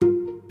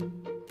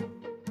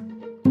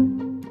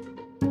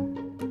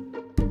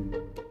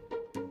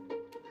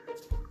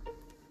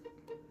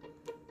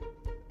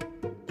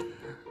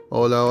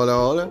Hola, hola,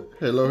 hola.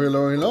 Hello,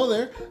 hello, hello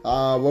there.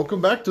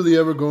 Welcome back to the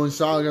ever-growing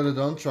saga of the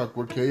Dungeon Truck,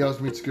 where chaos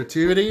meets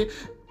creativity.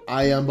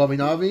 I am Bobby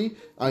Knobby.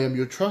 I am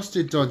your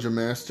trusted Dungeon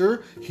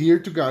Master, here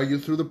to guide you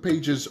through the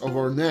pages of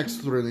our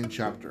next thrilling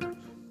chapter.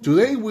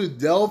 Today we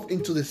delve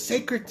into the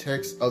sacred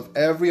text of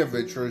every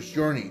adventurer's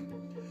journey,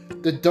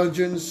 the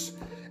Dungeons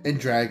and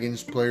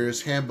Dragons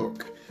Player's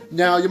Handbook.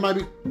 Now you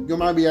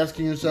might be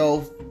asking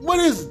yourself, what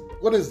is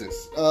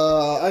this?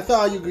 I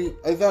thought you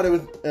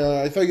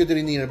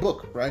didn't need a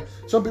book, right?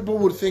 Some people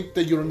would think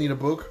that you don't need a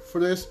book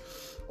for this,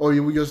 or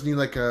you would just need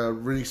like a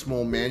really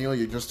small manual.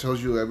 It just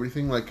tells you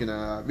everything, like in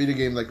a video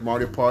game like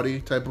Mario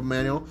Party type of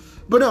manual.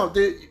 But no,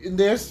 in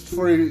this,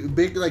 for a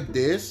big like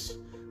this,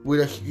 with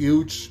a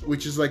huge,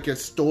 which is like a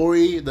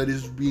story that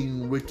is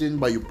being written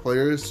by your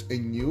players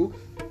and you,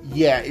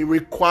 yeah, it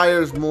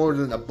requires more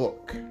than a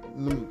book,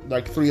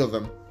 like 3 of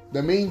them.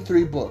 The main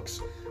 3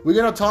 books. We're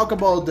going to talk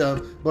about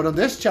them, but on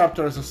this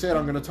chapter, as I said,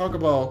 I'm going to talk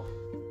about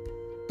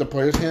the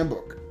Player's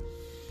Handbook.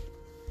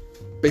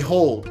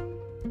 Behold,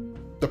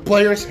 the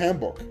Player's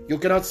Handbook. You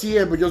cannot see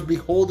it, but just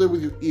behold it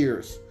with your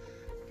ears.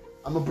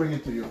 I'm going to bring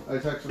it to you.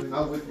 It's actually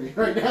not with me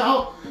right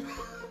now.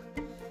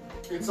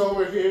 It's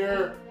over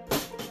here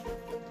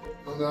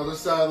on the other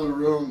side of the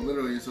room.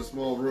 Literally, it's a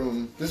small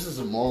room. This is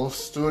a small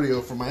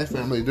studio for my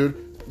family,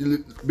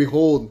 dude.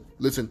 Behold,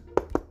 listen.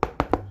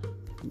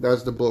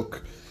 That's the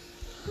book.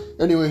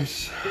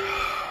 Anyways,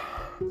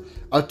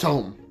 a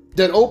tome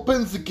that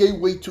opens the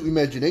gateway to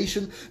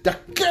imagination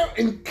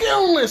and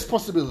countless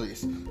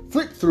possibilities.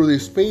 Flip through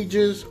these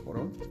pages.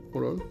 Hold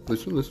on.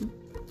 Listen.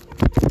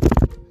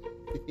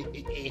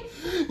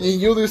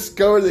 And you'll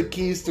discover the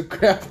keys to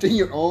crafting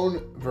your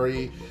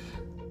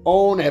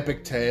own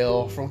epic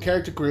tale. From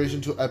character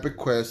creation to epic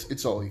quest,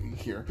 it's all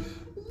here.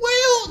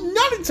 Well,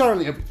 not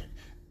entirely everything.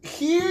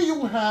 Here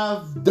you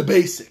have the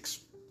basics.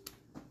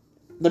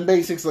 The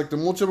basics like the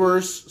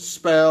multiverse,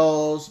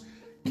 spells,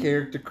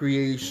 character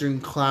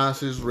creation,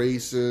 classes,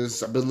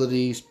 races,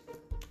 abilities,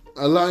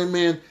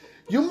 alignment.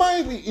 You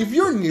might be, if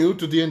you're new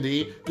to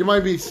D&D, you might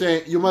be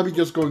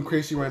just going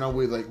crazy right now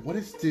with like, what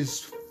is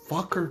this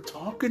fucker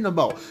talking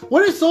about?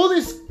 What is all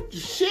this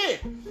shit?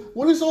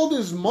 What is all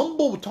this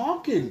mumble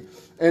talking?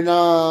 And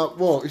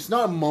well, it's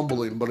not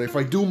mumbling, but if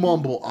I do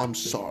mumble, I'm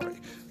sorry.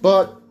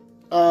 But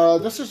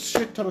there's a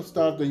shit ton of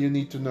stuff that you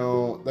need to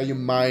know, that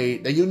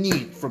you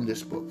need from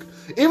this book.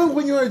 Even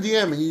when you're a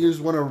DM and you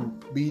just want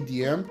to be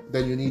DM,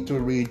 then you need to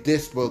read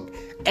this book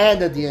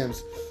and the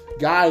DM's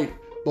guide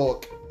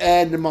book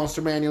and the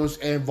monster manuals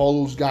and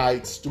Volu's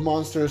guides to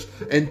monsters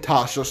and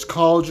Tasha's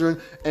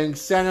Cauldron and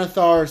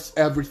Xanathar's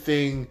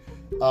everything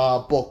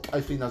book.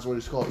 I think that's what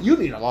it's called. You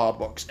need a lot of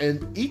books,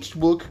 and each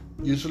book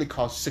usually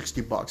costs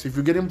 $60. If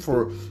you get them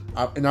for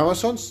in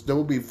Amazon, that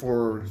will be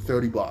for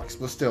 $30.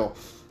 But still,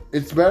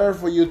 it's better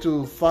for you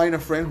to find a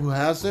friend who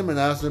has them and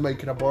ask them,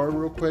 can I borrow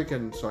real quick,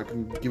 and so I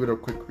can give it a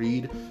quick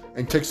read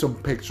and take some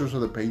pictures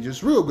of the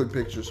pages, real good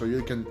pictures, so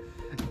you can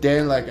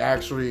then like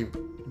actually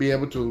be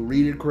able to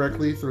read it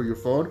correctly through your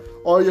phone.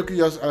 Or you can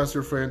just ask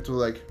your friend to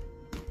like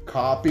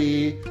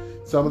copy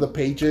some of the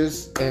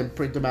pages and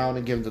print them out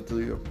and give them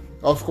to you.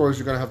 Of course,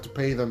 you're gonna have to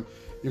pay them.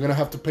 You're gonna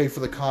have to pay for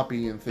the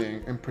copy and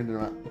thing and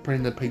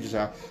print the pages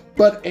out.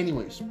 But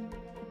anyways,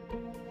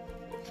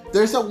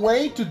 there's a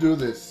way to do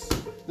this.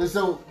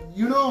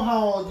 You know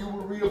how you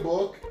would read a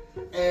book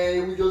and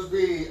it would just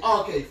be,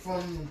 okay,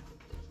 from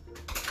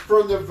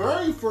the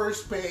very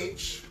first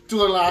page to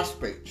the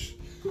last page.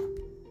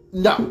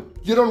 No,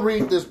 you don't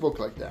read this book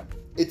like that.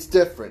 It's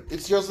different.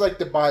 It's just like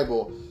the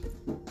Bible.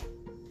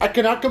 I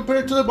cannot compare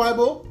it to the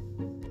Bible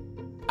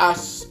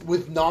as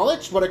with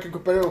knowledge, but I can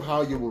compare it to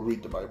how you will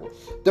read the Bible.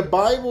 The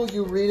Bible,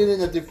 you read it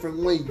in a different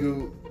way.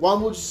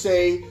 One would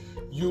say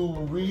you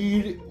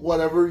read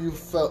whatever you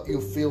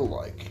feel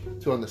like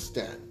to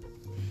understand.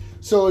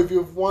 So if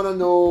you want to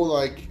know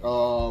like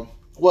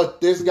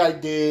what this guy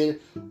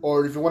did,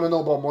 or if you want to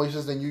know about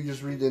Moses, then you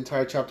just read the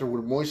entire chapter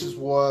where Moses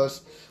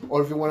was.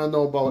 Or if you want to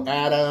know about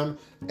Adam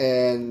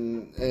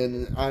and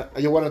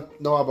you want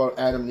to know about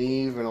Adam and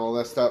Eve and all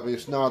that stuff,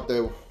 it's not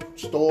the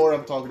story.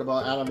 I'm talking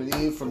about Adam and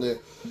Eve from the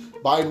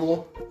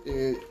Bible.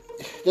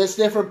 There's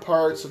different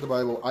parts of the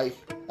Bible.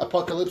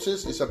 Apocalypse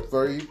is a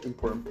very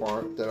important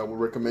part that I would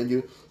recommend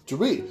you to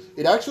read.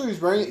 It actually is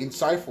very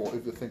insightful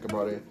if you think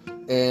about it,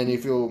 and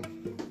if you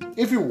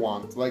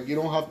want, like, you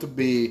don't have to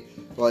be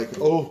like,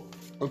 oh,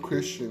 I'm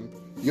Christian.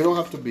 You don't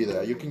have to be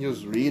that. You can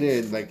just read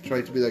it and like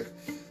try to be like,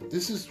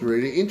 this is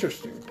really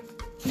interesting.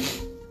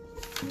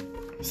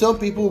 Some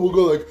people will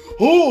go like,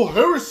 oh,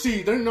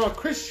 heresy, they're not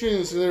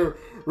Christians and they're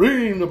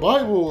reading the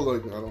Bible.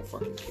 Like, I don't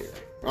fucking care.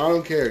 I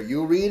don't care.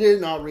 You read it,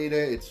 not read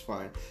it, it's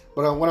fine.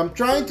 But what I'm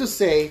trying to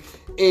say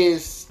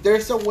is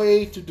there's a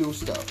way to do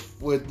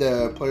stuff with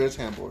the Player's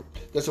Handbook.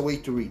 There's a way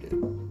to read it.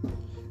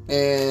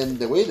 And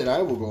the way that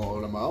I will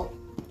go about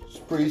is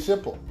pretty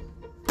simple.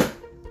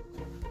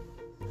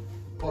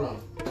 Hold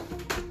on.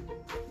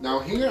 Now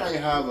here I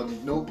have a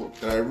notebook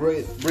that I've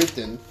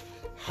written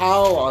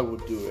how I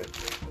would do it.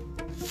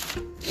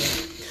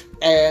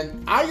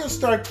 And I just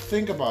start to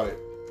think about it,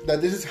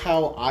 that this is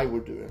how I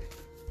would do it.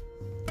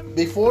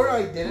 Before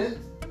I didn't,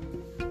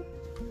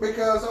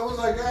 because I was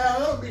like,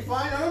 that'll be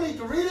fine. I don't need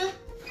to read it.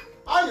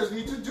 I just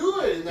need to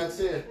do it, and that's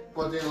it.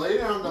 But then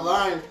later on the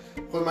line,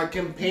 when my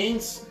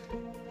campaigns,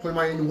 when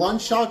my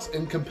one-shots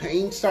and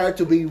campaigns started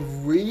to be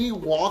really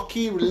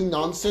wonky, really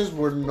nonsense,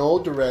 with no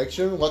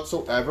direction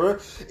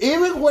whatsoever,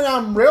 even when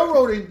I'm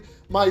railroading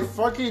my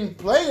fucking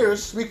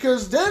players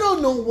because they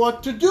don't know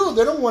what to do.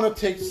 They don't want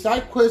to take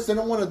side quests. They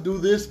don't want to do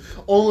this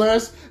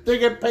unless they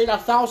get paid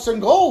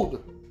 1,000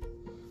 gold.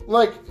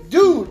 Like,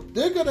 dude,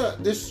 they're gonna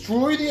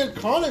destroy the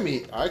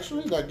economy.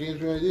 Actually, that gives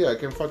me an idea. I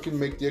can fucking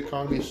make the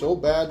economy so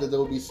bad that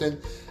they'll be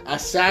sent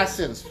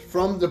assassins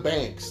from the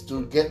banks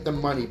to get the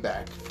money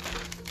back.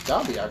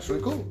 That'd be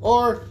actually cool.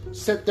 Or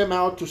set them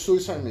out to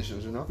suicide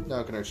missions, you know?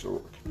 That can actually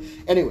work.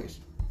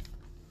 Anyways,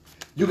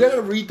 you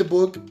gotta read the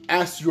book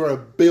as you're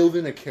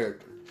building a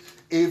character.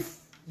 If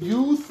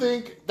you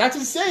think that's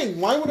insane,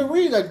 why would I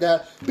read like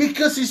that?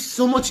 Because it's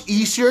so much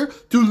easier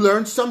to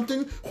learn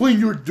something when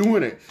you're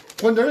doing it.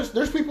 When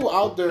there's people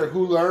out there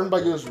who learn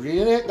by just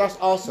reading it, that's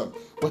awesome.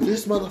 But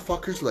there's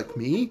motherfuckers like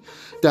me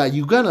that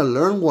you gotta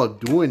learn while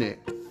doing it.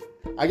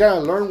 I gotta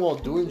learn while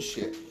doing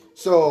shit.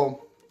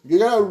 So you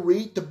gotta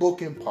read the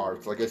book in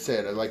parts, like I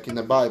said, like in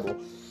the Bible.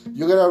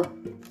 You gotta,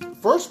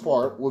 first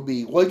part would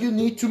be what you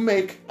need to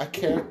make a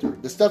character.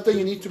 The stuff that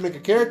you need to make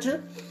a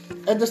character,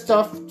 and the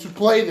stuff to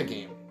play the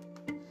game.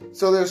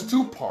 So there's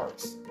two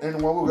parts,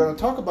 and what we're going to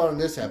talk about in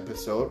this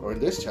episode, or in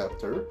this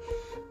chapter,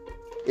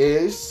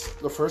 is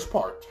the first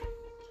part.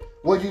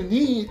 What you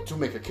need to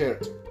make a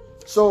character.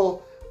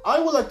 So, I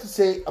would like to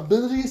say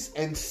abilities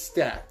and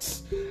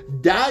stats.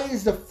 That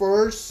is the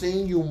first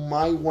thing you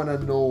might want to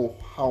know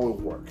how it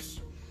works.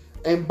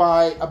 And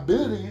by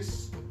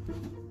abilities,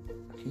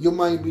 you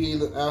might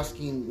be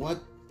asking, what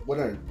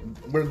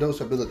are those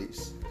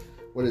abilities?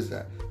 What is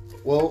that?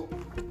 Well,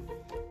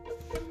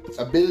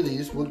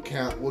 abilities would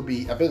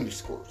be ability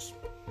scores.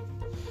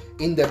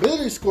 In the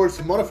ability scores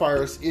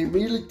modifiers, it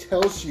really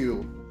tells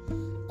you,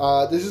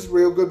 this is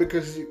real good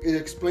because it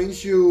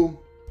explains you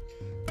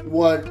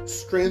what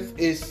strength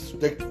is,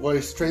 what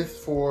is strength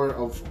for,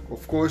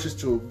 of course, is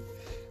to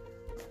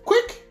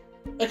quick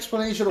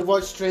explanation of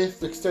what strength,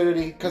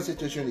 dexterity,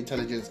 constitution,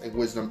 intelligence, and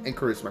wisdom, and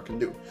charisma can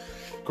do.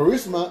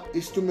 Charisma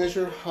is to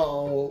measure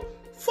how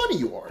funny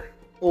you are,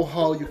 or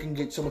how you can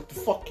get someone to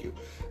fuck you.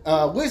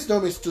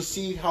 Wisdom is to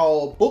see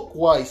how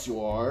book-wise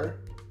you are.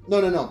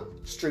 No,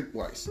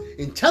 street-wise.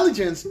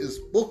 Intelligence is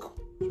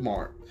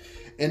book-smart.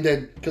 And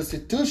then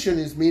constitution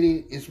is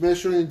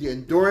measuring the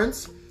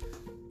endurance.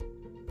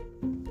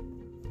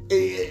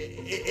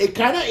 It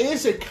kind of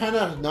is, it kind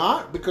of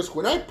not, because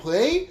when I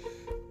play,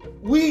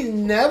 we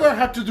never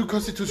have to do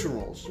constitution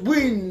rolls.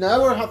 We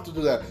never have to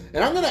do that.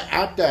 And I'm going to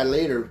add that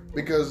later,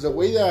 because the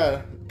way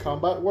that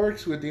combat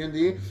works with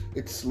D&D,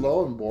 it's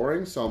slow and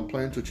boring, so I'm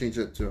planning to change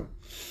it too.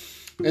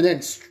 And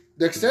then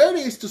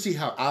dexterity is to see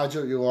how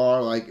agile you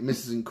are, like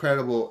Mrs.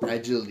 Incredible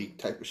agility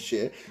type of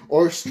shit.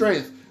 Or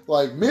strength,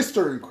 like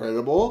Mr.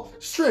 Incredible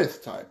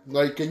strength type.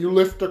 Like, can you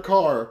lift a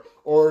car?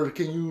 Or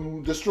can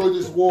you destroy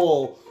this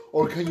wall?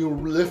 Or can you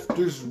lift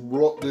this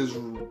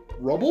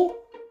rubble?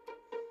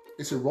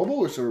 Is it rubble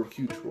or is it a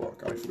huge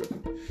rock? I forgot.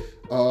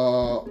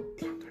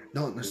 Blunder.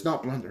 No, it's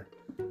not blunder.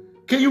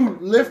 Can you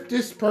lift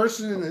this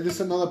person and this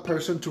another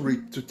person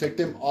to take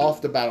them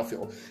off the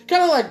battlefield?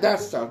 Kind of like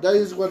that stuff. That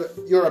is what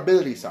your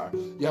abilities are.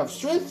 You have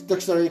strength,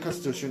 dexterity,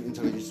 constitution,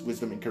 intelligence,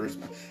 wisdom, and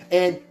charisma.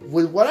 And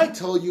with what I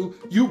tell you,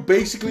 you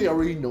basically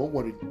already know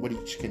what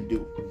each can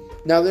do.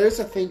 Now, there is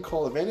a thing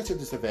called advantage and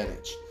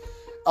disadvantage.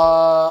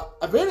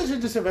 Advantage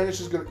and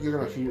disadvantage you're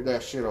gonna hear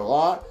that shit a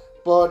lot,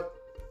 but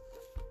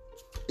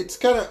it's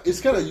kind of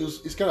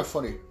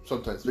funny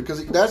sometimes,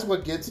 because that's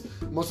what gets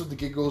most of the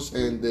giggles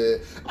and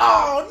the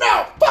oh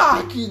no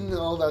fuck and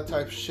all that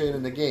type of shit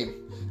in the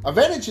game.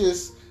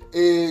 Advantages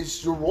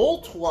is you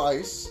roll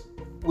twice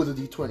with a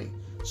d20.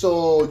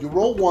 So you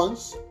roll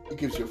once, it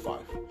gives you a 5.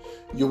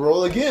 You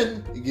roll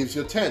again, it gives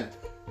you a 10.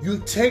 You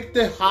take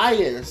the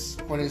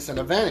highest when it's an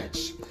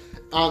advantage.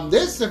 On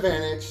this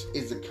advantage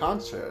is the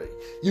contrary.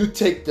 You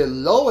take the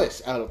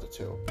lowest out of the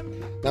two.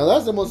 Now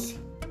that was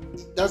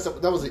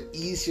the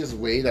easiest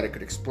way that I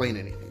could explain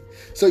anything.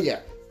 So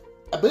yeah,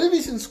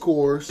 abilities and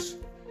scores,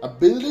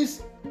 fuck.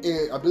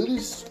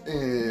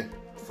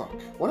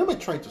 What am I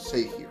trying to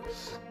say here?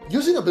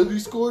 Using ability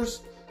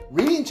scores,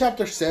 reading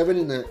chapter 7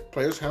 in the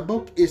player's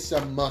handbook is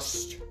a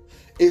must.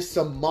 It's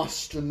a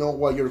must to know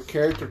what your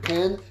character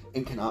can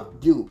and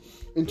cannot do,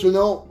 and to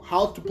know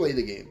how to play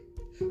the game.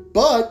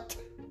 But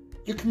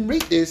you can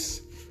read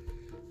this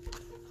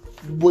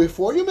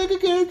before you make a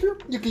character.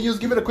 You can just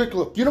give it a quick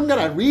look. You don't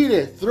gotta read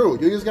it through.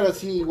 You just gotta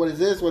see what is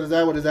this, what is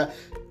that, what is that.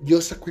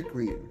 Just a quick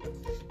read.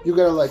 You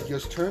gotta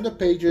just turn the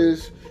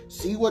pages,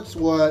 see what's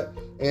what,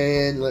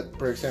 And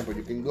for example,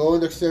 you can go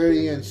in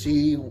dexterity and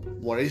see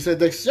what is a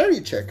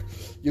dexterity check.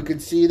 You can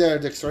see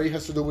that dexterity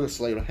has to do with a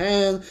sleight of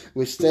hand,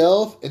 with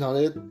stealth,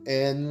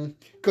 and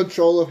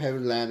control of heavy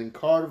landing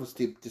card with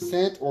steep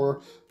descent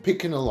or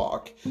picking a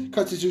lock.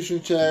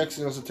 Constitution checks,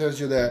 it also tells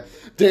you that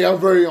they are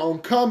very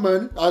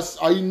uncommon, as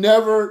I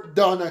never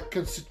done a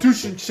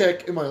constitution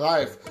check in my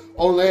life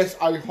unless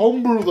I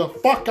homebrew the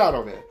fuck out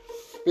of it,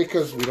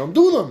 because we don't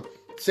do them.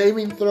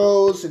 Saving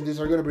throws, and these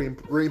are going to be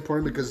very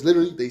important because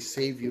literally they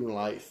save your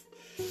life.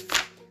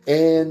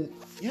 And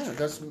yeah,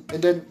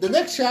 and then the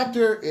next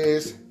chapter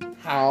is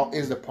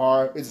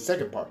the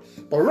second part.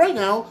 But right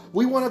now,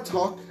 we want to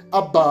talk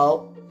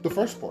about the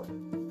first part.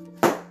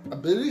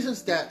 Abilities and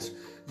stats.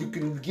 You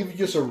can give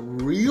just a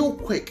real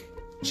quick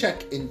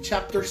check in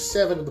chapter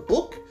 7 of the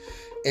book.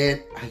 And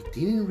I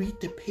didn't read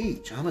the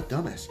page. I'm a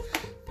dumbass.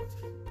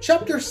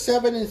 Chapter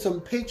 7 is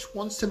on page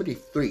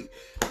 173.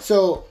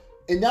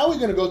 And now we're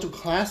going to go to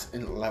class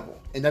and level.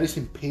 And that is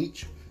in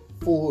page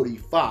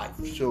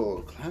 45.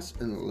 So, class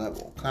and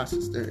level.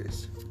 Classes, there it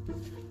is.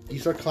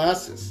 These are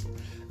classes.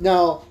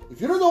 Now,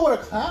 if you don't know what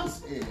a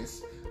class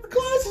is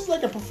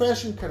like a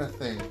profession kind of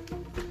thing.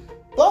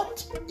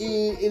 But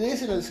it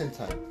isn't at the same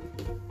time.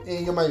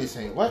 And you might be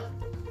saying, what?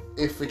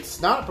 If it's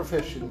not a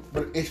profession,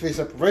 but if it's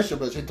a profession,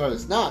 but at the same time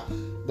it's not,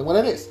 then what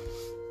it is?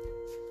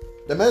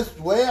 The best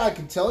way I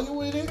can tell you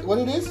what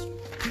it is,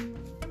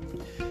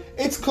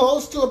 it's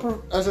close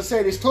to as I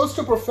said, it's close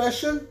to a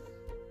profession,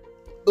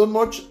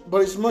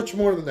 but it's much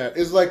more than that.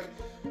 It's like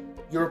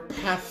your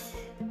path.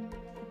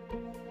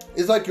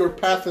 It's like your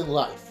path in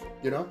life,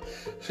 you know.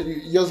 So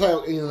just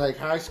like in like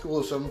high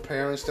school, some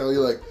parents tell you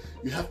like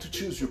you have to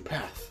choose your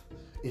path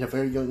in a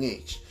very young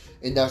age,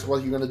 and that's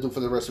what you're gonna do for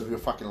the rest of your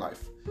fucking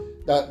life.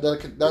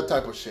 That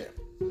type of shit.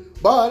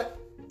 But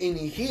in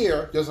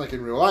here, just like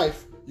in real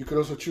life, you could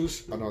also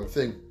choose another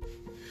thing.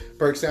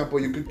 For example,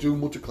 you could do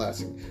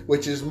multi-classing,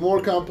 which is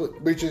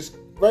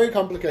very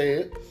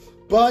complicated,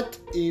 but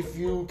if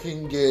you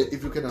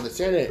can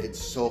understand it, it's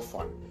so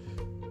fun.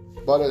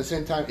 But at the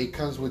same time, it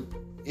comes with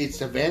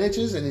its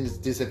advantages and its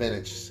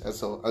disadvantages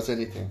as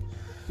anything.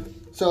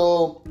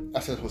 So,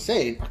 as I was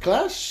saying, a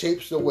class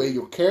shapes the way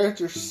your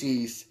character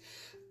sees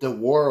the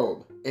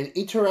world and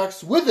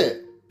interacts with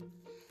it,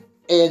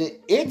 and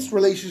its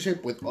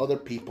relationship with other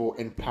people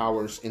and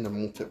powers in the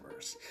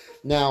multiverse.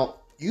 Now,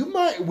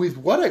 with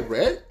what I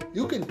read,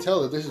 you can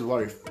tell that this is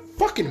very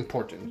fucking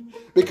important.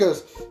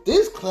 Because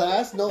this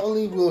class not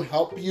only will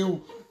help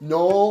you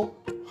know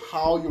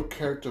how your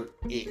character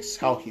is,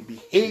 how he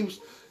behaves.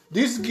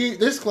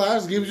 This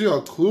class gives you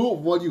a clue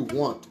of what you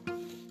want.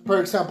 For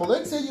example,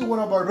 let's say you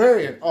want a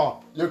barbarian.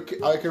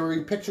 I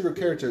can picture your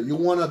character. You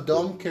want a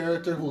dumb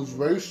character who's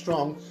very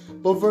strong,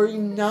 but very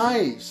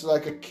nice,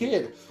 like a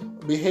kid.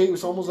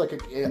 Behaves almost like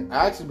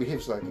actually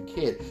behaves like a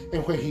kid.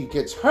 And when he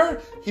gets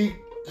hurt, he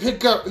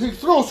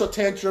throws a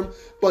tantrum,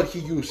 but he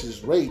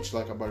uses rage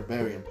like a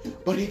barbarian.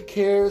 But he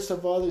cares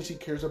about others, he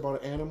cares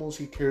about animals,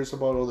 he cares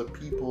about other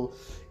people,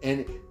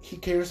 and he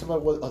cares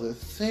about what others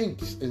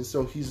think. And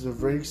so he's a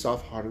very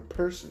soft-hearted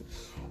person.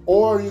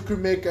 Or you could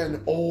make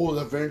an old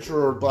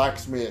adventurer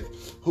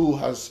blacksmith who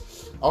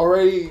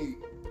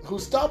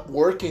stopped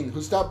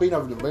being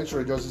an adventurer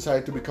and just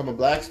decided to become a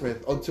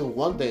blacksmith until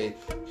one day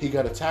he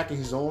got attacked in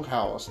his own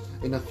house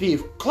and a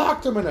thief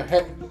clocked him in the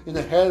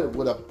head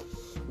with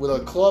a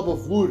club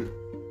of wood.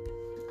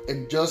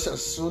 And just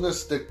as soon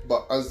as the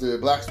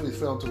blacksmith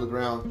fell to the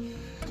ground,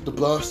 the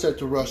blood started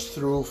to rush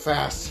through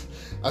fast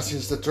as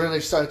his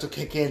adrenaline started to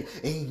kick in,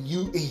 and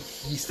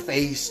his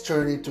face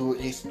turned into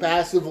his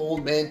passive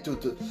old man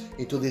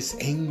into this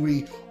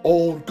angry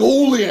old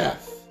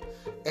Goliath.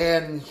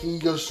 And he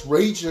just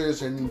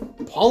rages and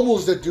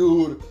pummels the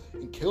dude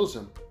and kills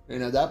him.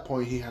 And at that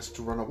point, he has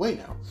to run away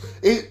now.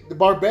 The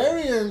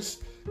barbarians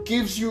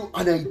gives you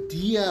an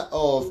idea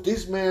of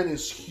this man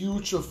is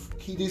huge.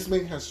 This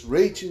man has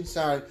rage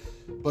inside,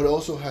 but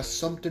also has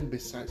something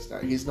besides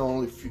that. He's not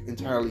only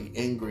entirely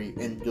angry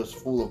and just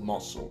full of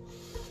muscle.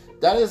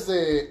 That is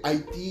the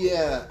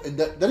idea, and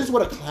that is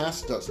what a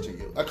class does to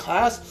you. A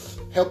class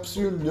helps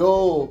you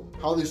know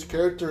how this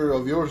character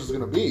of yours is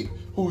going to be,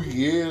 who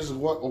he is,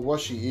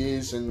 what she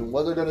is, and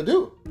what they're going to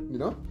do, you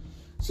know?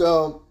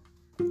 So,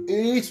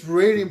 it's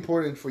really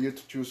important for you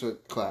to choose a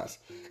class.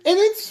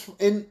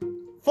 And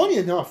funny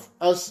enough,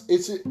 as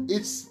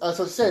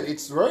I said,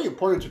 it's very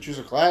important to choose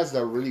a class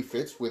that really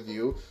fits with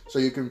you, so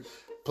you can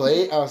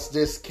play as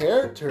this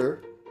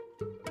character.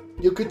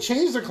 You could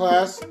change the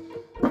class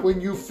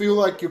when you feel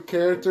like your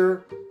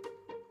character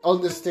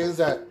understands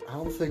that I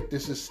don't think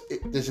this is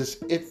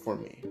it for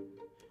me,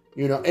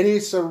 you know. And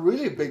it's a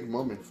really big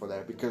moment for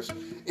that, because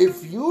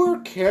if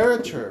your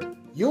character,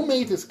 you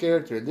made this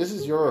character, and this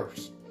is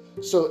yours.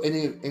 So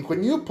and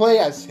when you play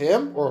as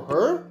him or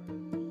her,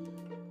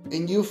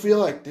 and you feel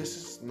like this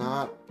is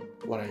not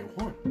what I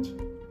want,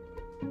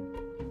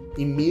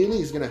 immediately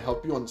it's gonna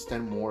help you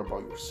understand more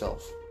about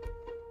yourself.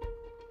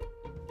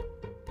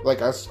 Like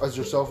as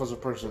yourself as a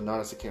person, not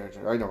as a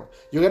character. I know.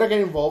 You gotta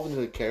get involved in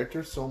the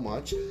character so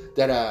much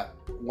that at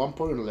one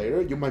point or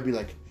later, you might be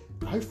like,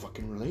 I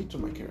fucking relate to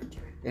my character.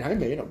 And I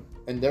made them.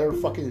 And they're a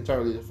fucking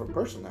entirely different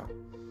person now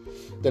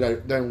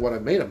than what I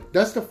made them.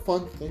 That's the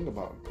fun thing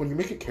about it. When you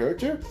make a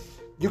character,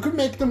 you can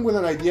make them with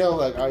an idea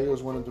like, I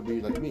always wanted to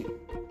be like me.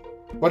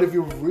 But if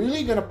you're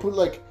really gonna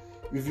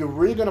if you're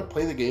really gonna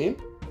play the game,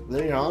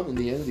 later on in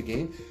the end of the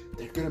game,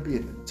 they're gonna be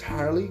an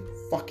entirely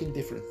fucking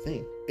different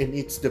thing. And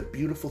it's the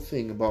beautiful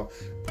thing about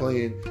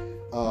playing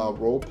a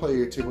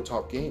role-player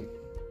tabletop game.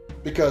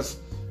 Because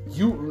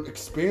you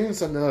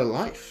experience another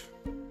life.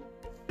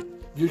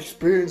 You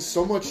experience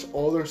so much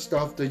other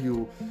stuff that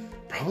you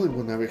probably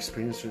will never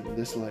experience in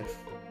this life.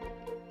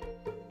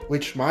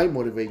 Which might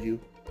motivate you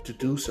to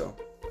do so.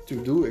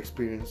 To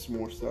experience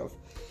more stuff.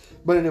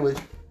 But anyway.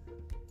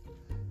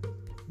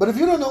 But if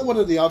you don't know what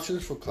are the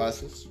options for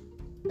classes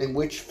and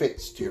which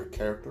fits to your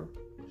character,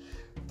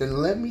 then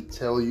let me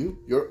tell you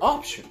your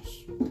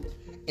options.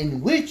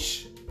 And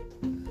which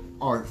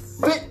are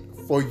fit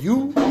for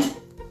you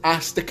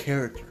as the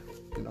character.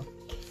 You know?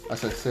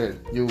 As I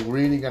said, you're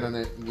really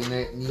gonna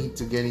need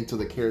to get into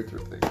the character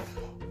thing.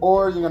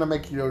 Or you're gonna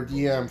make your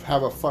DM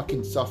have a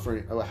fucking have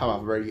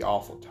a very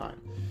awful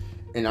time.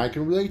 And I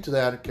can relate to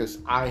that because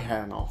I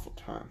had an awful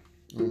time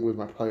with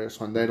my players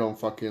when they don't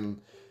fucking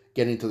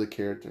get into the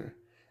character.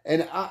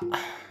 And I'm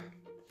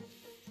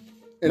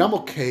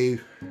okay.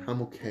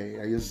 I'm okay.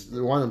 I just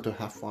want them to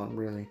have fun,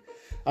 really.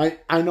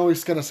 I know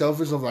it's kind of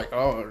selfish of like,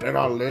 oh, they're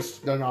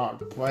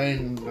not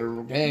playing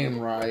their game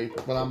right.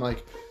 But I'm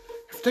like,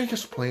 if they're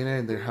just playing it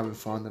and they're having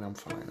fun, then I'm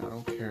fine. I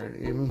don't care.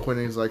 Even when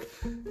it's like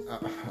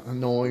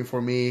annoying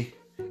for me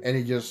and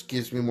it just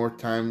gives me more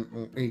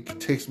time.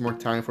 It takes more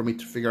time for me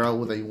to figure out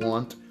what they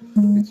want.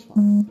 It's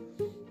fine.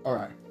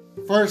 Alright.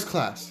 First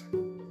class.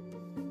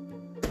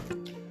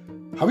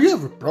 Have you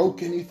ever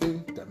broke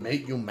anything that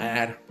made you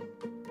mad?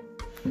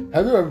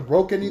 Have you ever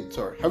broke anything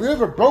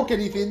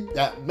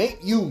that made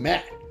you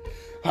mad?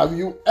 Have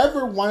you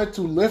ever wanted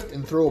to lift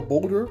and throw a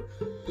boulder?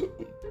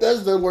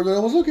 That's the word that I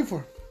was looking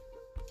for.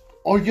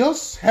 Or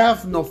just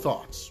have no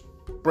thoughts.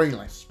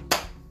 Brainless.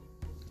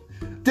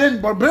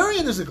 Then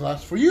Barbarian is a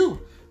class for you.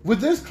 With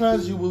this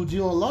class, you will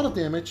deal a lot of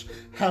damage,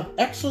 have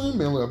excellent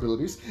melee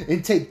abilities,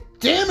 and take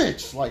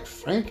damage like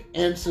Frank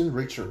Anson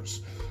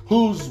Richards,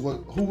 who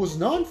was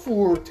known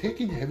for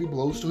taking heavy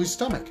blows to his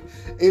stomach.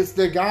 It's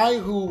the guy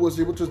who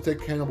was able to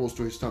take cannibals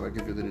to his stomach,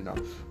 if you didn't know.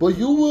 But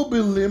you will be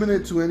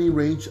limited to any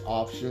range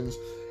options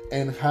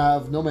and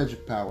have no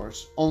magic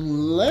powers,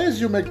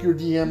 unless you make your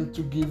DM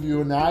to give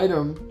you an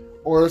item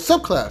or a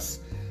subclass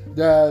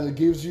that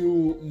gives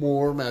you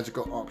more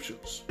magical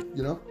options,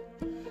 you know?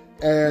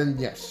 And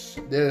yes,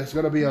 there's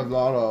going to be a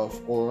lot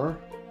of, or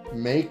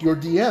make your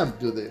DM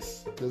do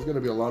this. There's going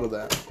to be a lot of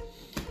that,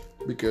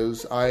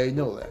 because I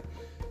know that.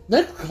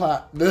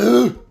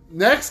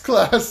 Next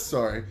class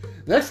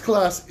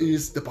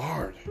is the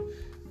Bard.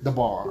 The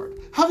Bard.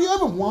 Have you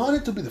ever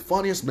wanted to be the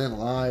funniest man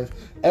alive?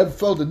 Ever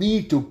felt the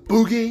need to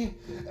boogie?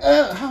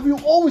 Have you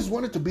always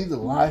wanted to be the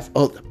life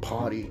of the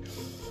party?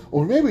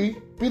 Or maybe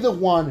be the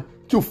one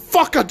to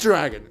fuck a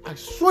dragon. I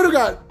swear to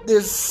God,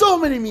 there's so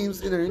many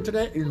memes in the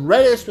internet, in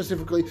Reddit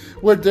specifically,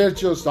 where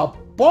there's just a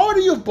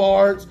party of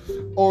bards,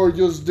 or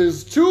just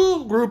this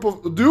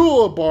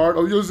duo of bard,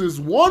 or just this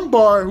one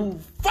bard who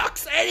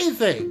fucks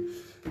anything.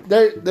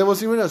 There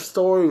was even a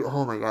story,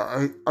 oh my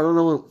God, I don't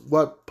know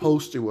what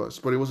post it was,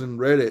 but it was in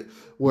Reddit,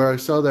 where I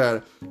saw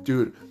that,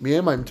 dude, me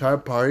and my entire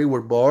party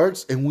were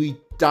bards, and we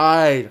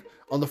died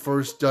on the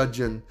first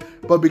dungeon.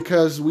 But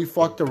because we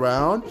fucked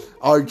around,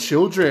 our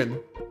children,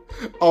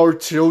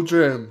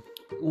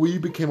 we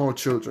became our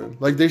children.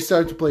 Like, they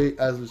started to play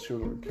as a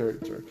children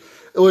character.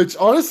 Which,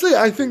 honestly,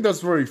 I think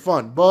that's very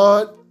fun.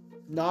 But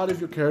not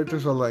if your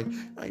characters are like,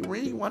 I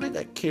really wanted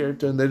that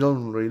character, and they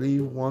don't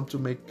really want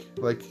to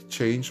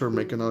change or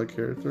make another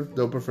character.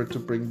 They'll prefer to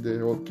bring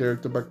the old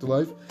character back to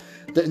life.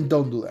 Then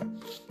don't do that.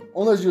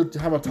 Unless you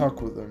have a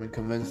talk with them and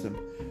convince them.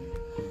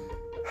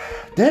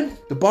 Then,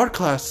 the Bard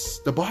class.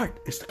 The Bard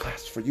is the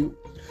class for you.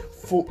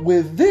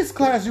 With this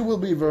class, you will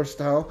be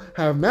versatile,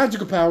 have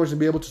magical powers, and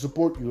be able to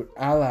support your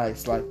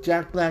allies, like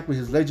Jack Black with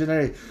his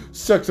legendary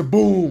Sex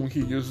Boom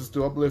he uses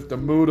to uplift the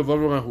mood of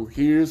everyone who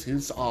hears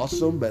his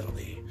awesome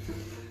melody.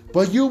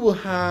 But you will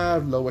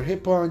have lower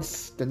hit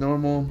points than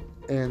normal,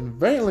 and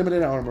very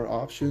limited armor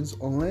options,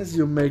 unless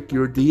you make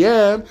your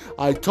DM,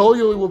 I told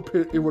you it would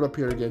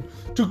appear again,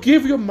 to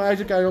give you a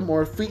magic item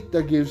or a feat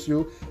that gives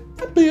you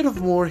a bit of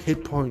more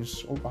hit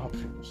points or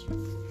options.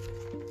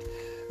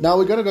 Now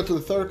we're gonna go to the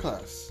third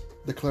class.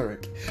 The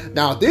Cleric.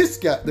 Now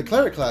the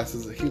Cleric class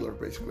is a healer,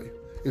 basically.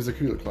 Is a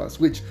healer class,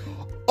 which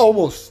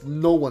almost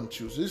no one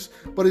chooses,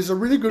 but it's a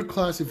really good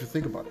class if you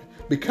think about it.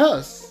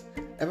 Because,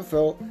 ever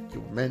felt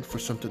you were meant for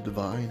something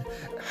divine?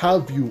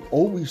 Have you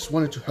always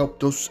wanted to help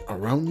those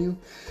around you?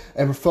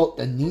 Ever felt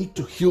the need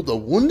to heal the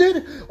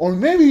wounded? Or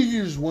maybe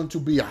you just want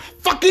to be a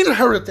fucking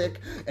heretic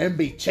and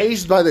be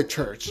chased by the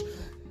church?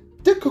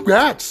 Then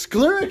congrats!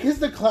 Cleric is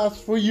the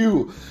class for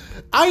you.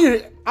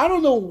 I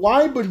don't know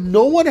why, but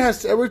no one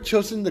has ever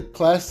chosen the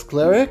class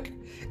Cleric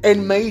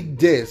and made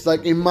this.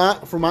 Like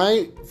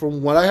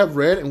from what I have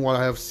read and what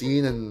I have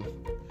seen and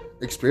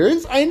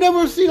experience. I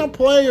never seen a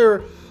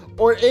player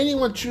or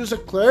anyone choose a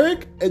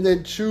cleric and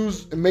then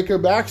make a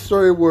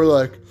backstory where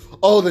like,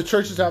 oh, the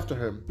church is after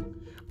him,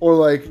 or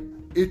like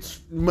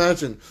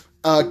imagine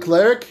a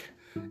cleric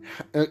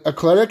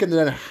and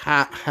then a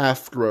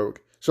half rogue.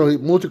 So he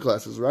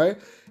multi-classes, right?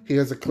 He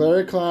has a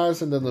cleric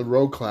class and then the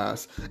rogue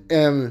class,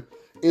 and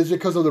it's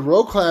because of the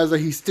rogue class that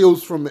he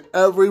steals from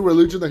every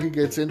religion that he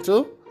gets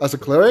into as a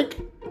cleric.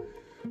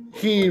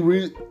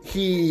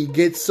 He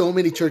gets so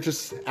many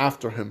churches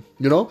after him,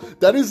 you know?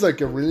 That is like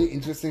a really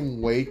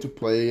interesting way to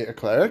play a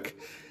cleric,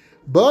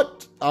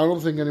 but I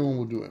don't think anyone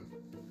will do it,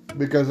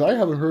 because I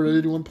haven't heard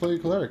anyone play a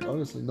cleric,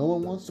 honestly. No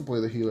one wants to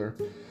play the healer.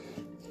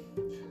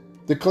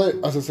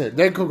 As I said,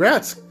 then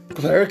congrats!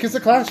 Cleric is a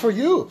class for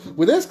you!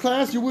 With this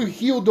class, you will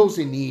heal those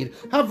in need,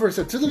 have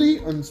versatility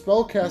on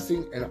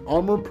spellcasting and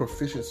armor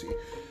proficiency.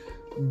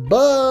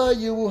 But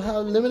you will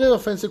have limited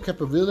offensive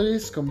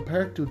capabilities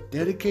compared to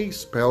dedicated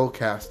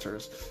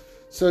spellcasters.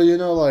 So, you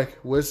know, like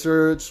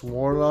wizards,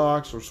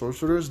 warlocks, or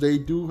sorcerers, they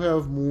do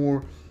have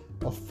more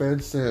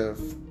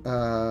offensive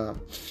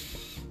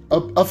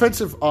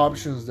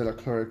options than a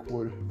cleric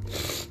would.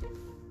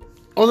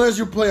 Unless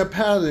you play a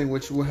paladin,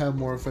 which will have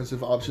more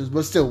offensive options,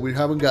 but still, we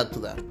haven't got to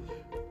that.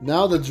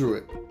 Now the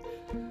druid.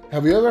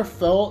 Have you ever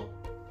felt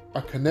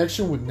a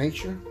connection with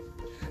nature?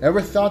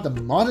 Ever thought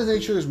that modern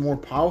nature is more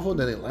powerful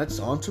than it lets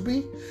on to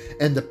be?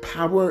 And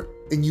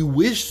you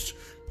wish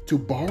to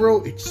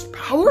borrow its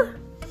power?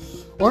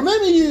 Or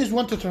maybe you just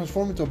want to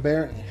transform into a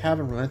bear and have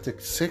a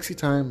romantic, sexy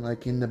time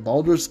like in the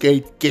Baldur's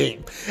Gate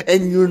game.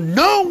 And you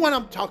know what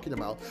I'm talking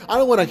about. I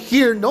don't want to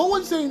hear no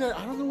one saying that.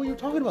 I don't know what you're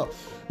talking about.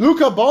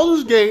 Look up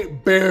Baldur's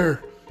Gate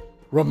bear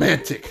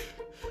romantic.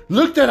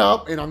 Look that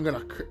up,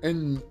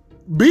 and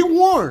be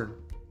warned.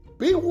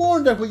 Be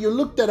warned that when you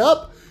look that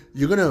up,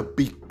 you're gonna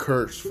be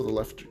cursed for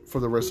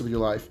the rest of your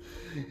life.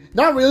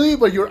 Not really,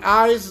 but your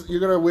eyes, you're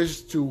gonna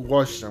wish to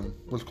wash them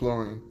with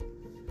chlorine.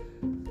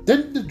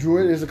 Then the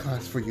druid is a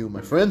class for you,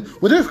 my friend.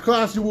 With this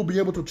class, you will be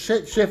able to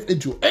shift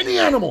into any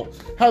animal,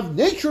 have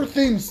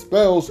nature-themed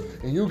spells,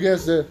 and you get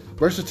the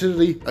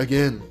versatility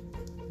again.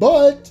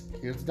 But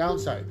here's the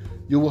downside: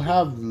 you will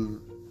have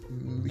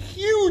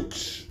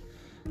huge.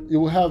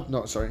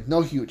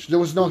 No huge. There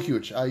was no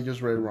huge. I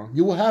just read it wrong.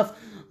 You will have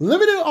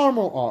limited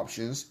armor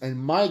options and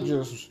might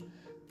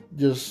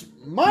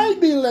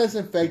might be less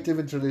effective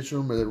in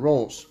traditional melee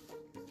roles.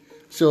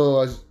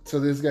 So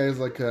this guy is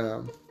like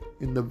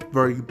in the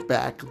very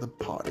back of the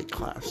party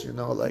class, you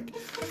know, like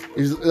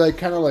he's like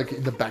kind of like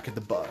in the back of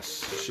the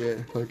bus,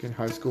 shit, like in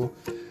high school.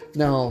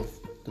 Now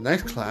the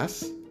next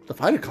class, the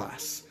fighter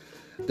class.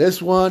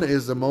 This one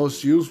is the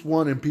most used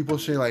one, and people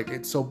say like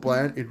it's so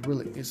bland. It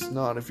really is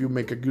not. If you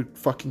make a good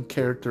fucking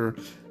character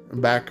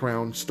and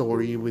background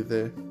story with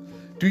it.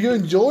 Do you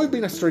enjoy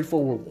being a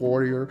straightforward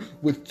warrior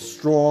with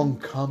strong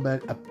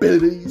combat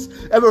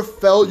abilities? Ever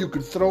felt you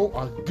could throw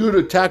a good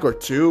attack or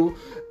two?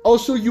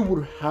 Also, you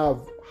would have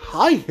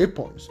high hit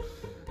points.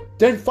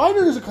 Then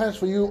fighter is a class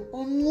for you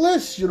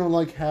unless you don't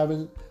like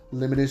having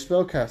limited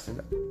spellcasting.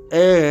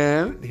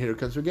 And here it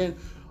comes again.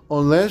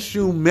 Unless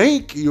you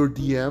make your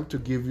DM to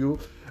give you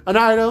an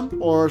item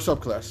or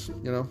subclass,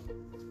 you know.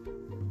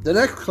 The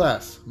next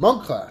class,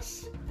 monk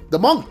class. The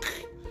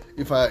monk.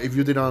 If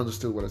you did not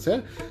understand what I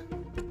said.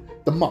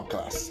 The monk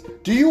class.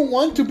 Do you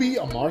want to be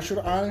a martial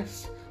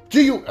artist?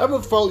 Do you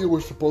ever felt you were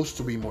supposed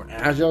to be more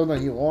agile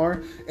than you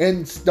are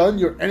and stun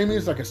your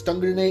enemies like a stun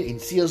grenade in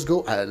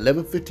CSGO at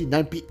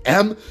 11:59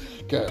 p.m.?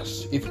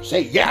 Because if you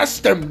say yes,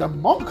 then the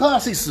monk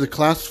class is the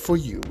class for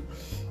you.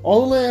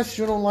 Unless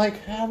you don't like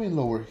having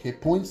lower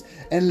hit points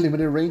and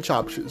limited range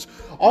options.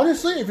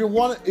 Honestly, if you're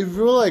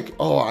like,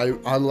 oh,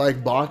 I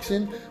like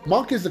boxing,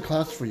 monk is the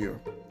class for you.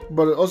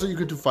 But also you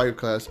could do fighter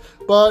class.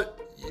 But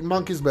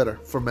monk is better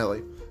for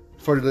melee.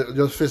 For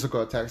just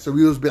physical attacks. So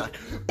we just be like,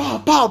 pow,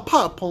 pow,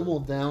 pow, pummel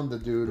down the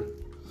dude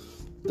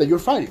that you're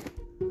fighting.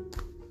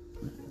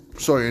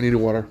 Sorry, I need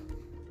water.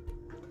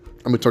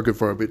 I've been talking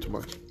for a bit too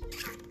much.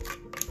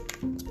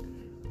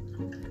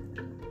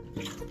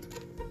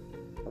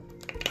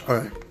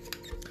 Alright.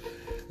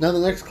 Now the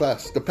next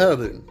class, the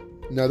paladin.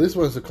 Now this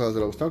was the class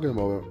that I was talking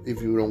about. If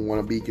you don't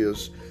want to be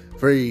just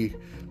very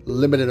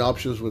limited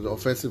options with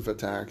offensive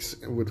attacks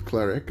and with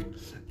cleric,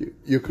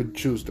 you could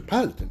choose the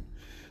paladin.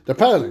 The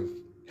paladin.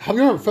 Have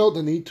you ever felt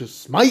the need to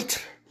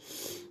smite,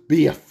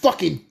 be a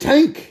fucking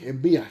tank, and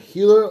be a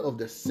healer at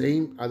the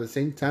same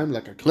time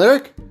like a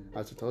cleric?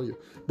 As I told you,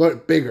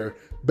 but bigger,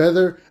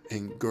 better,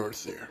 and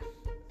girthier.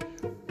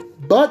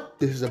 But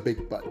this is a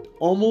big but.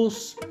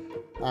 Almost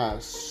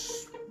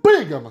as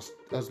big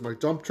as my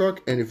dump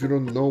truck, and if you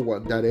don't know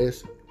what that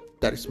is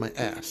my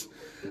ass.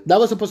 That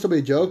was supposed to be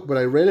a joke, but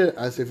I read it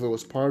as if it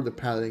was part of the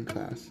paladin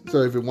class.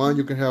 So if you want,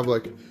 you can have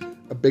like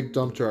a big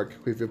dump truck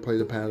if you play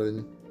the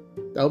paladin.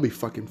 That would be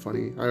fucking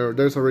funny.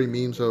 There's already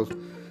memes of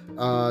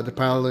the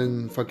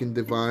paladin fucking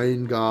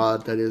divine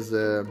god that is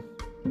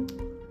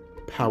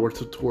power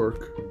to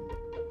twerk.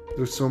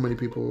 There's so many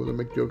people that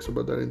make jokes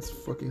about that. It's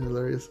fucking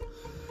hilarious.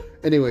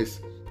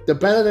 Anyways, The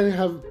paladin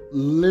have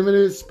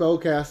limited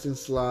spellcasting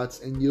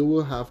slots, and you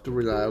will have to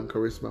rely on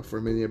charisma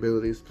for many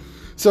abilities.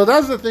 So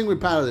that's the thing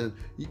with paladin.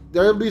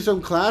 There will be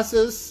some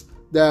classes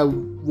that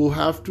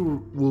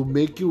will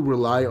make you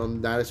rely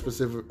on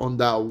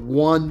that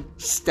one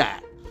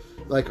stat,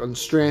 like on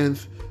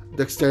strength,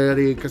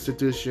 dexterity,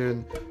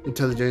 constitution,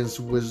 intelligence,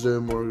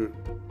 wisdom, or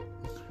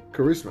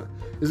charisma.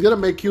 It's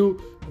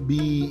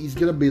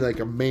gonna be like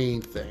a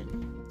main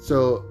thing.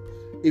 So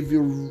if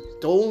you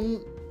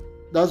don't,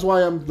 that's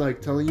why I'm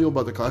like telling you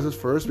about the classes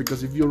first,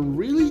 because if you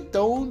really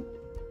don't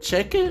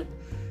check it,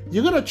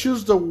 you're gonna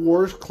choose the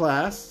worst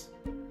class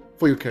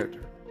for your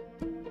character.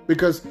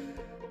 Because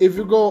if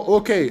you go,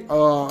 okay,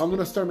 I'm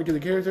gonna start making the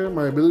character,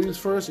 my abilities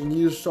first, and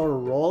you start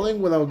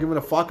rolling without giving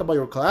a fuck about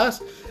your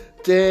class,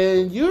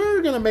 then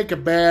you're gonna make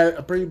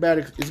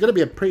it's gonna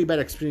be a pretty bad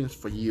experience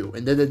for you.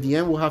 And then at the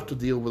end, we'll have to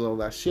deal with all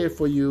that shit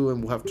for you,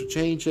 and we'll have to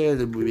change it,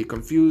 and it will be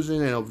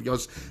confusing, and it'll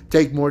just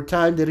take more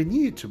time than it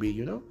needed to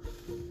be,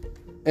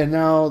 And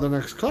now the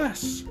next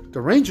class, the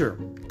Ranger.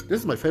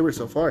 This is my favorite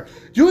so far.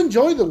 You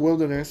enjoy the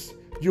wilderness.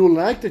 You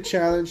like to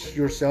challenge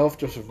yourself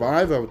to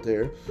survive out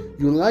there.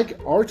 You like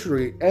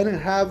archery and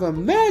have a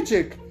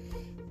magic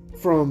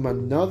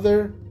and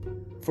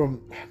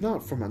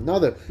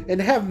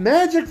have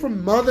magic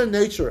from Mother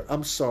Nature.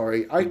 I'm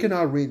sorry, I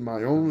cannot read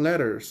my own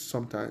letters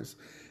sometimes.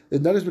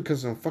 And that is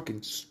because I'm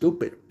fucking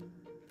stupid.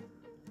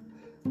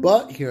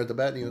 But here are the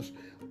bad news.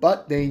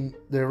 But the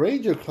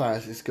Ranger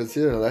class is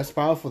considered less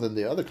powerful than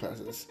the other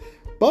classes.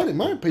 But in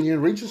my opinion,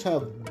 Rangers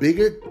have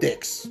bigger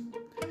dicks.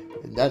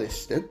 And that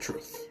is the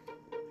truth.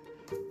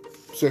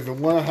 So if you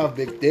want to have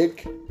big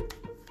dick,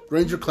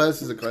 Ranger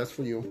class is a class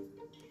for you.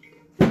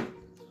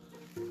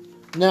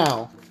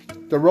 Now,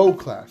 the Rogue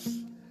class.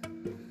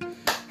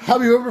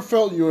 Have you ever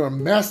felt you're a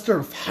master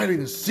of hide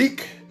and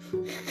seek,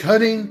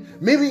 cutting,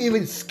 maybe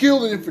even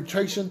skilled in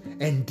infiltration,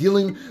 and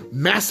dealing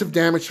massive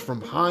damage from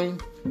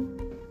behind?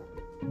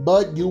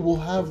 But you will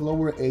have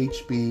lower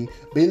HP,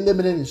 be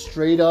limited in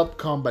straight up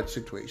combat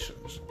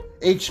situations.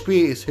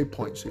 HP is hit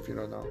points, if you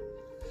don't know.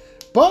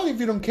 But if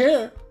you don't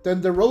care,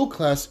 then the Rogue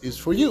class is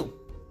for you.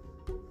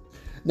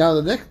 Now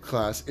the next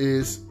class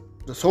is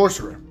the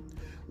Sorcerer.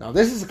 Now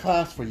this is a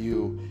class for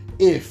you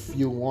if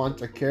you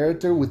want a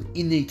character with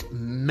innate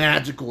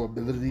magical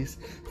abilities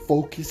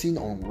focusing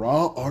on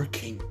raw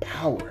arcane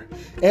power.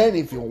 And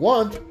if you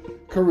want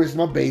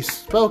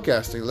charisma-based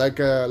spellcasting, like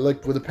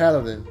with the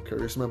Paladin,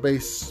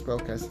 charisma-based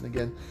spellcasting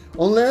again.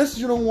 Unless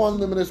you don't want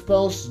limited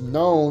spells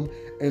known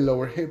and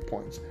lower hit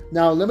points.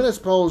 Now limited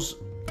spells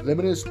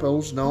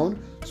known.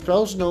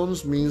 Spells known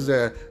means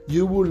that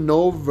you will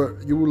know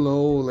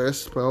less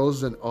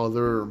spells than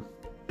other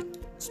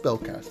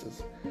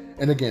spellcasters,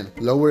 and again,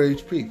 lower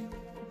HP.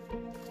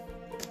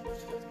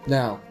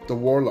 Now, the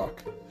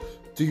Warlock.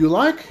 Do you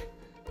like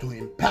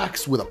doing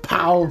pacts with a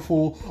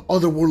powerful,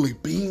 otherworldly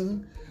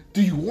being?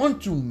 Do you want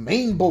to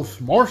main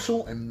both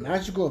martial and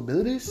magical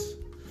abilities?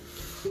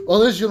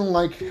 Unless you don't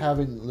like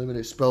having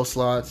limited spell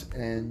slots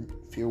and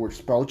fewer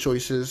spell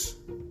choices.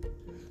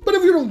 But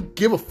if you don't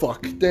give a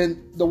fuck,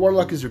 then the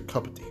Warlock is your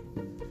cup of tea.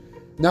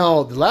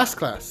 Now, the last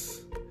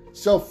class,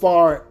 so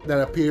far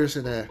that appears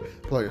in a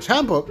player's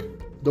handbook,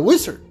 the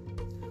Wizard.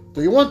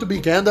 Do you want to be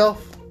Gandalf,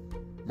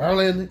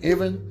 Merlin,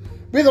 even?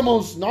 Be the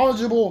most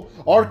knowledgeable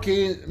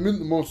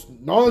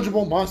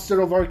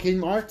master of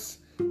arcane arts?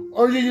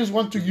 Or you just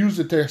want to use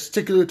the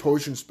testicular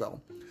torsion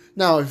spell?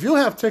 Now, if you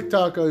have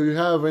TikTok or you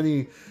have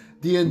any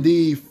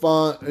D&D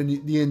fun, any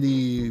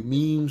D&D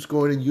memes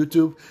going on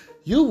YouTube,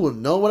 you will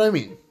know what I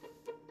mean.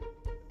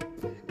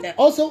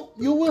 Also,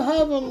 you will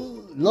have a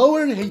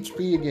lower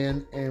HP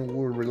again and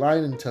will rely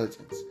on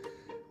intelligence.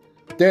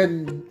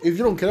 Then, if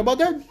you don't care about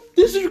that,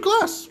 this is your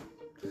class.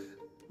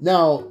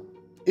 Now,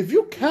 if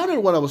you counted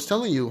what I was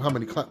telling you, how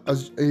many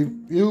classes, if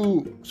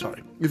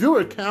you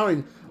were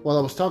counting while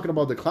I was talking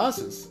about the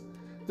classes,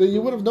 then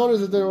you would have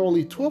noticed that there are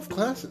only 12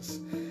 classes.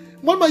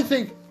 One might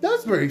think,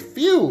 that's very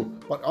few,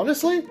 but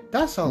honestly,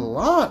 that's a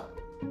lot.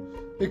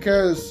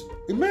 Because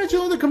imagine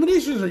all the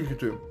combinations that you could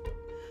do.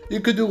 You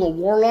could do a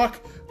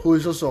Warlock, who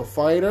is also a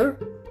fighter,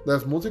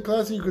 that's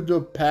multi-class. You could do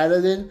a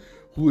Paladin,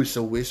 who is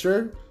a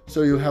wizard,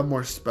 so you have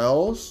more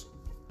spells.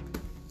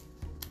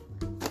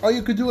 Or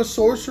you could do a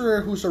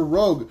Sorcerer, who's a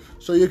rogue,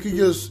 so you can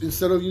just,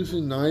 instead of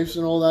using knives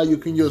and all that, you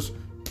can just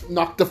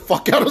knock the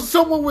fuck out of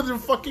someone with your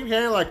fucking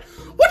hand, like,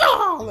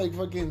 wada! Like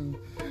fucking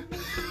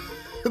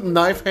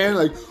knife hand,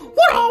 like,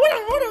 wada,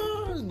 wada,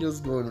 wada! And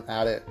just going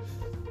at it.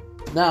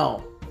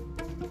 Now,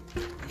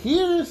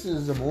 here's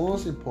the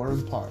most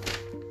important part.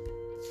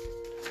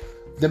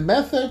 The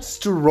methods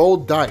to roll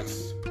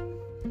dice.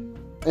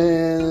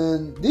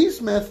 And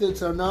these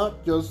methods are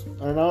not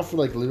for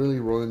like literally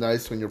rolling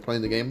dice when you're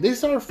playing the game.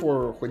 These are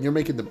for when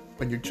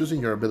you're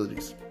choosing your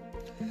abilities.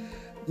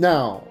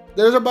 Now,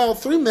 there's about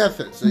 3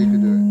 methods that you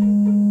can do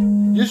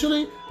it.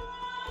 Usually,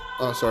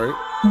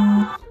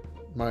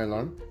 my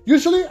alarm.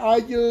 Usually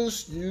I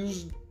just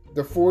use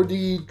the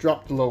 4D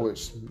drop the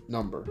lowest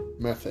number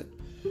method.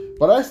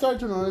 But I started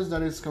to notice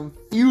that it's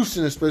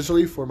confusing,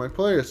 especially for my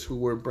players who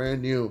were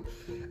brand new.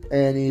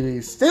 And it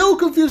is still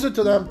confusing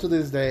to them to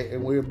this day.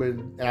 And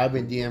I've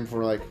been DM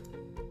for like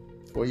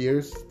 4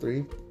 years,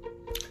 3.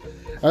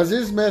 As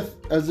this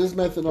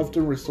method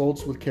often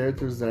results with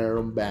characters that are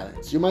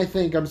unbalanced. You might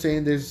think I'm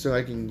saying this so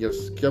I can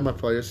just kill my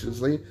players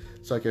easily,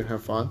 so I can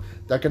have fun.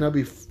 That cannot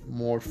be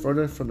more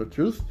further from the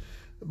truth.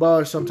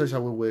 But sometimes I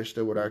would wish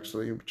they would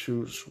actually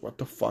choose what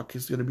the fuck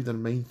is going to be the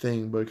main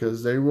thing,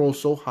 because they roll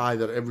so high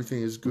that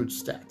everything is good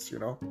stats, you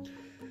know?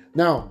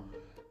 Now,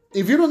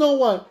 if you don't know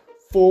what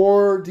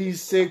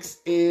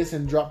 4d6 is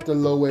and drop the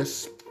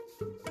lowest,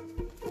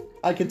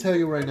 I can tell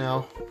you right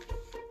now.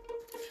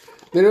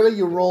 Literally,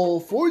 you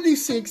roll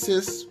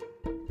 4d6s,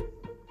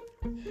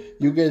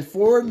 you get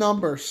 4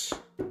 numbers,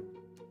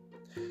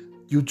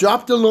 you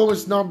drop the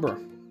lowest number,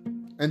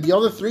 and the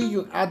other 3,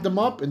 you add them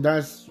up, and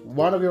that's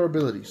one of your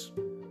abilities.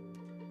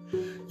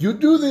 You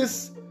do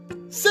this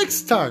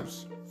 6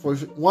 times.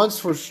 Once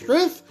for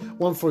strength,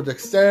 1 for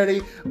dexterity,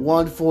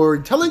 1 for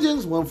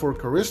intelligence, 1 for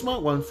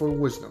charisma, 1 for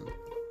wisdom.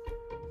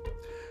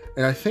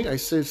 And I think I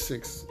said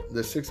 6.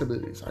 The 6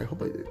 abilities. I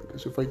hope I did,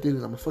 because if I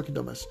didn't, I'm a fucking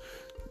dumbass.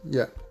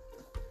 Yeah.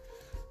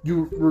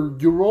 You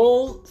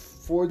roll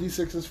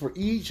 4d6s for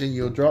each, and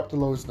you drop the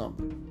lowest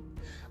number.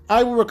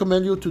 I would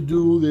recommend you to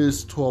do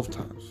this 12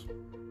 times.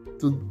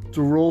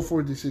 To roll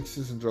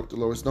 4d6s and drop the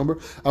lowest number,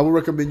 I would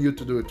recommend you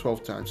to do it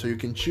 12 times, so you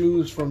can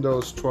choose from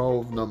those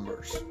 12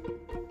 numbers.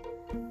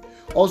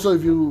 Also,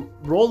 if you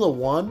roll a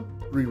 1,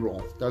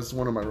 re-roll. That's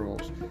one of my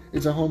rules.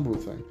 It's a homebrew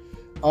thing.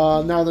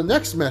 Now, the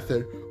next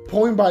method,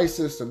 point-buy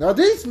system. Now,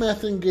 this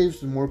method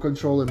gives more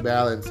control and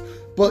balance,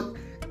 but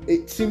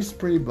it seems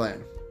pretty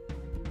bland.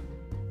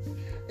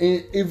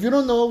 And if you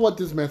don't know what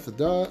this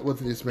method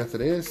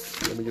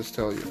is, let me just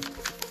tell you.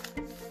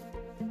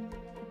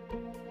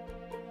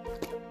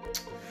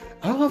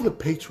 I don't have the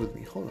page with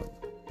me. Hold on.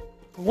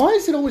 Why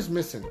is it always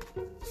missing?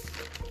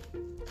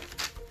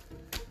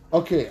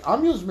 Okay,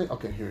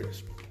 okay, here it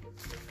is.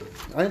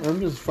 I'm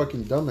just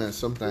fucking dumbass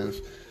sometimes.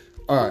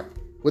 Alright.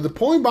 With the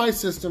point buy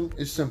system,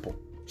 it's simple.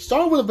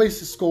 Start with a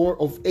basic score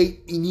of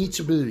 8 in each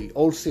ability.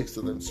 All 6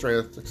 of them.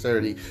 Strength,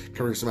 dexterity,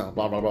 charisma,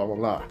 blah, blah, blah, blah,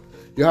 blah.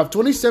 You have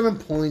 27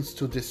 points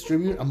to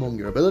distribute among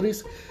your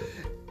abilities.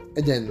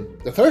 And then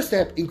the third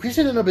step,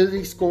 increasing an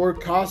ability score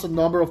costs a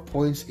number of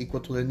points equal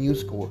to the new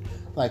score.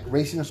 Like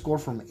raising a score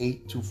from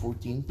 8 to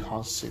 14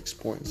 costs 6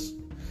 points.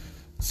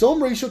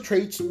 Some racial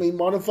traits may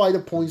modify the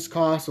points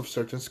cost of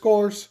certain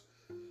scores.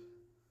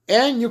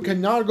 And you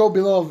cannot go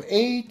below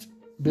 8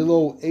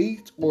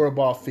 or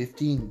above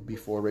 15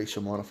 before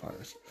racial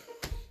modifiers.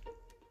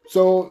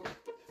 So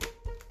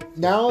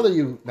now that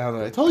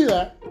I told you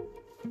that,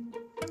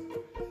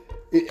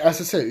 as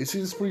I said, it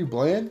seems pretty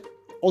bland.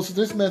 Also,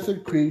 this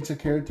method creates a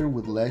character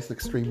with less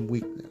extreme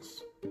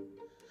weakness.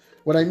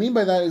 What I mean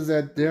by that is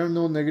that there are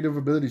no negative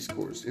ability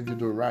scores if you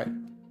do it right.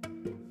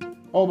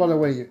 Oh, by the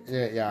way,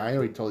 yeah, I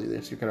already told you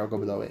this. You cannot go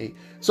below 8.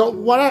 So,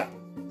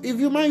 if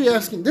you might be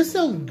asking, this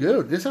sounds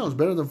good. This sounds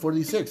better than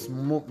 46.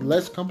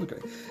 Less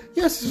complicated.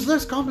 Yes, it's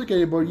less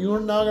complicated, but you're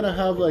not going to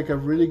have like a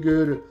really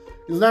good...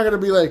 It's not going to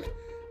be like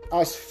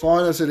as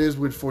fun as it is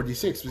with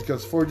 46,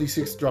 because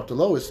 46 dropped the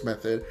lowest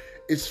method.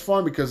 It's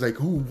fun because like,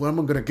 ooh, what am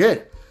I going to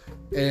get?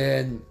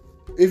 And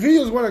if you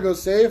just want to go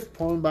safe,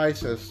 point buy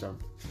system.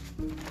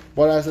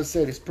 But as I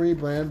said, it's pretty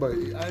bland, but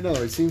I know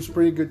it seems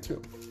pretty good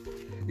too.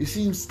 It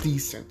seems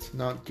decent,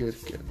 not good.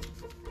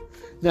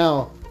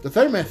 Now, the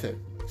third method,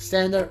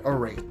 standard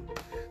array.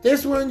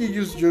 This one you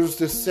use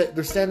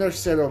the standard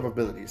set of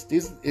abilities.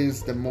 This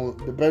is the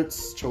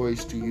best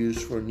choice to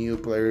use for new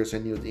players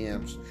and new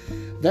DMs.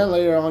 Then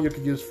later on you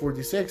can use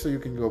 46, or you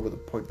can go with a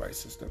point buy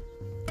system.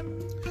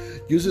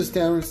 Use the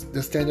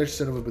standard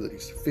set of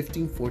abilities.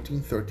 15,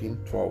 14, 13,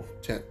 12,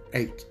 10,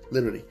 8.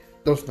 Literally,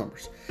 those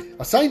numbers.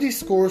 Assign these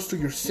scores to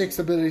your 6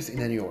 abilities in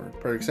any order.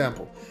 For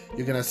example,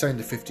 you can assign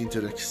the 15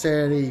 to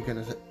dexterity, you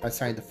can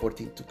assign the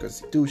 14 to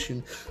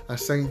constitution,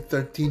 assign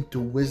 13 to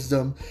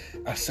wisdom,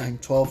 assign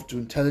 12 to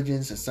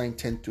intelligence, assign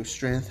 10 to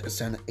strength,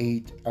 assign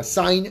 8 to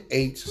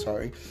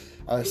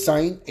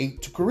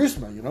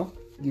charisma, you know?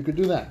 You could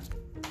do that.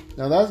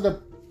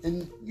 Now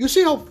and you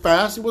see how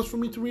fast it was for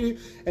me to read it,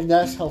 and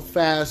that's how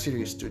fast it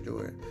is to do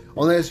it.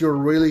 Unless you're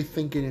really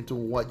thinking into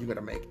what you're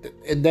gonna make,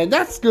 and then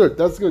that's good.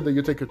 That's good that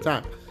you take your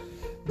time,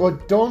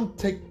 but don't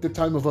take the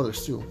time of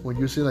others too. When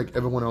you see like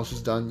everyone else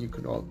is done, you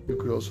could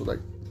also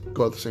like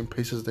go at the same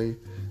pace as they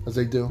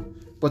do.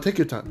 But take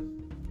your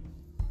time.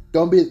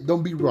 Don't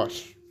be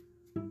rushed.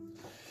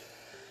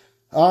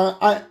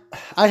 I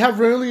have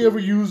rarely ever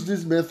used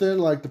this method,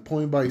 like the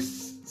point buy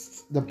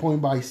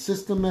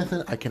system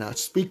method. I cannot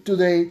speak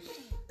today.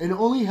 And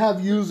only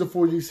have used the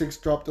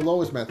 4d6 drop the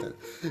lowest method,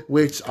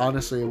 which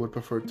honestly I would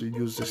prefer to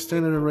use the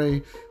standard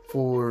array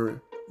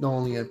for not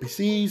only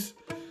NPCs,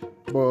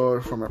 but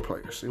for my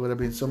players. It would have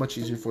been so much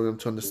easier for them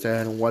to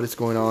understand what is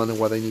going on and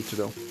what they need to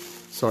do.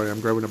 Sorry,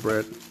 I'm grabbing a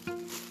bread.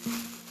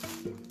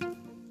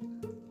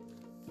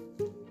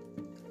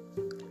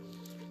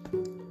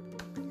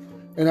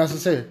 And as I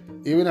said,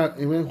 even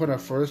when our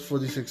first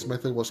 4d6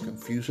 method was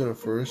confusing at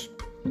first,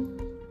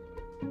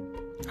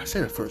 I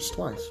said it first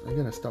twice. I'm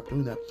gonna stop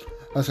doing that.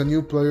 As a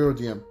new player or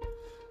DM.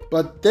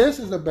 But this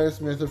is the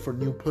best method for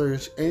new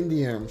players and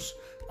DMs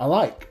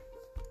alike,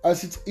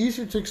 as it's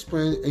easier to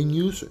explain and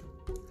use it.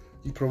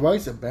 It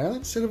provides a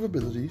balanced set of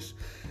abilities,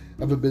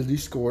 ability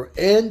score,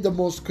 and the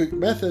most quick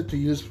method to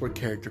use for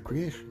character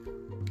creation.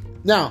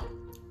 Now,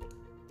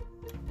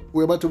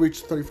 we're about to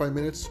reach 35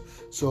 minutes,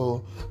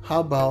 so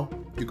how about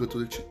you go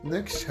to the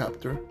next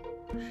chapter,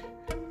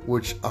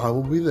 which I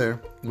will be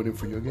there waiting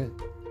for you again.